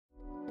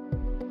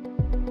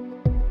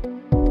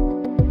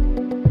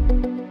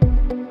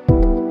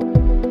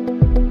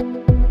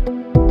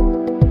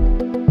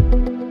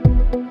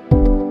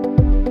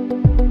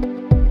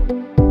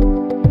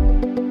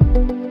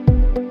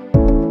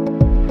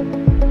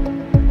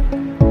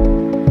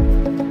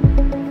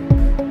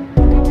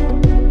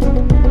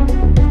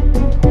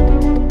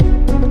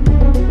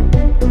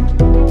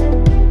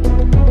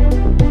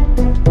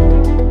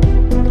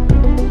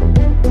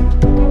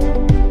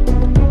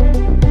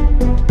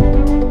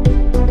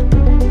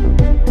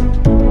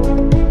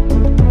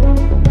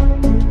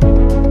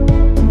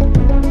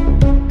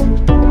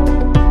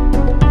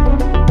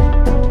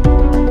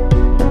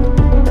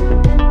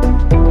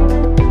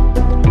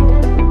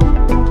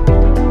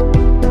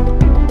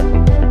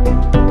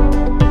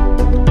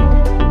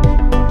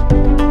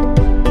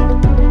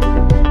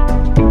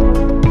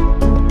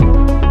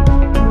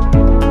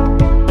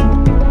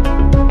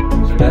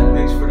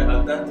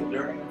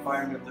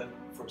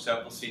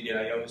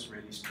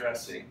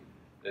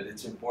that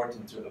it's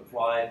important to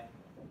apply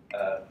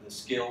the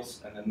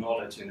skills and the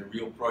knowledge in a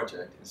real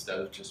project instead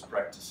of just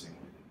practicing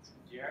with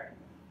it.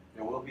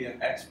 There will be an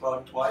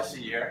expo twice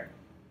a year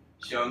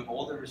showing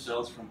all the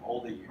results from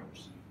all the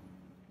years.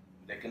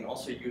 They can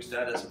also use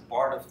that as a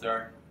part of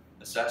their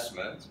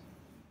assessment.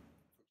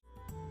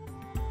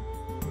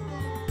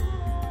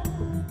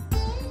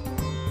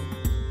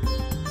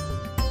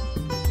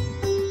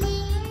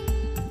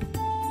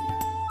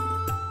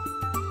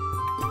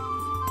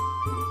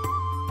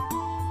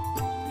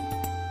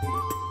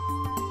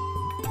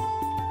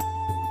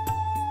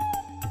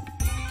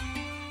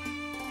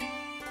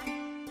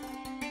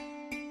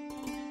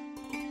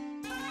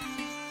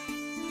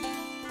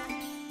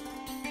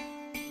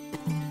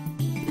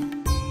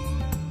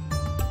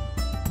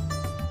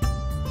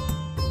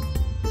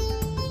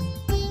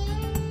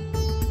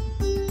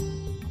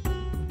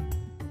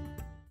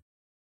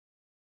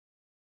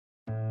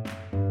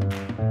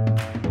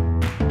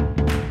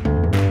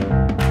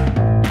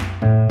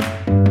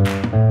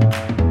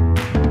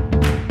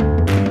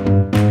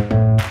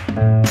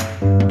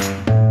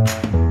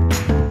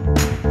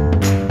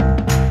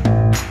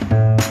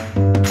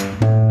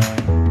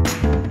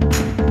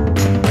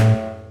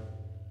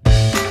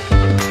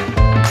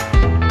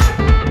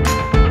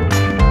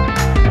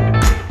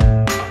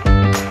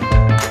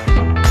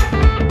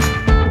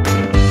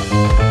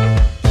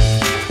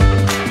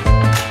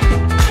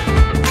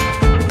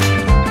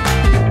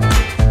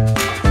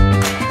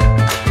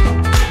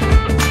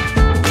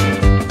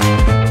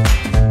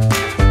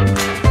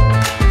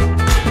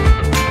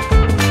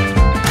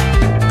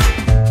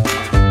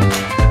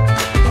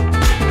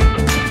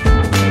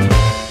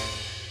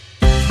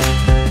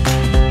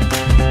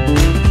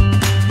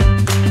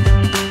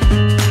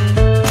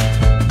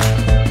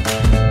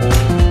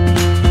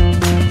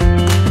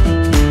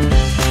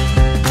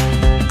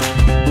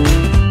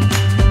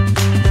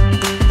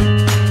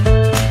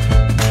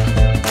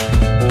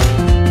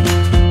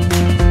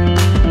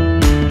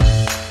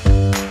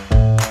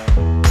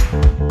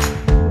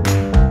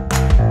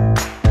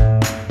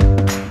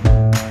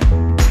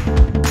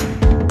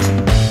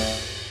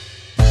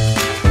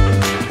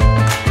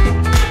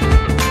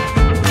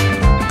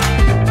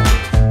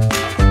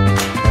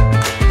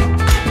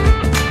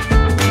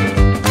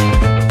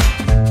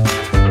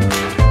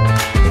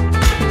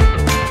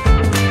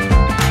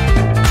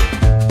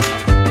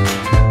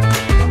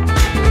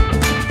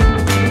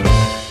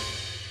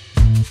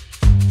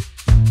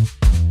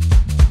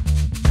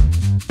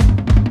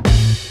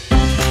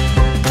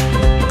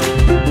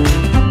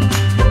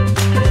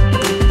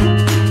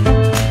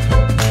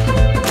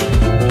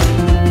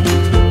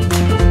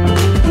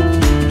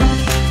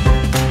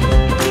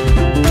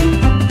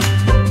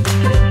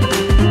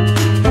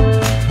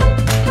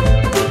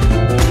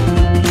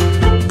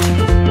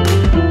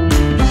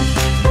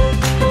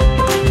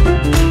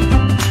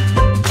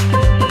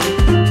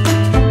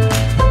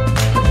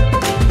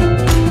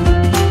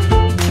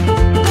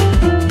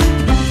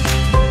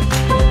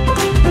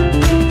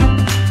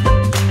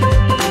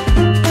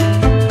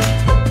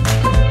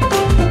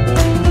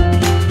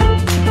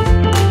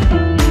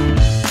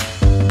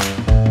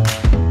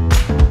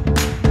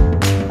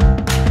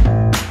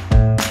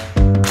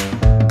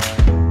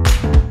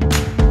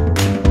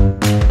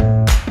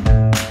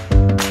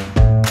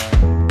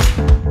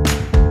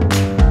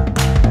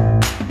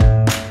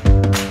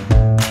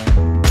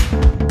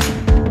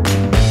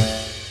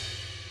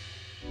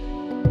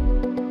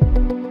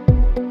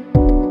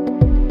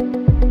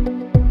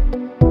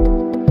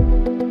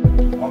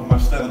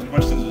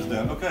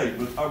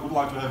 I would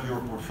like to have your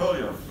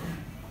portfolio.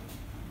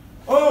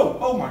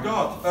 Oh my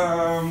God.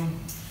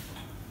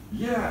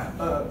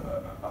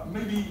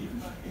 Maybe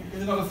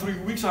in another 3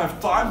 weeks I have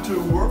time to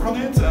work on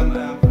it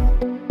and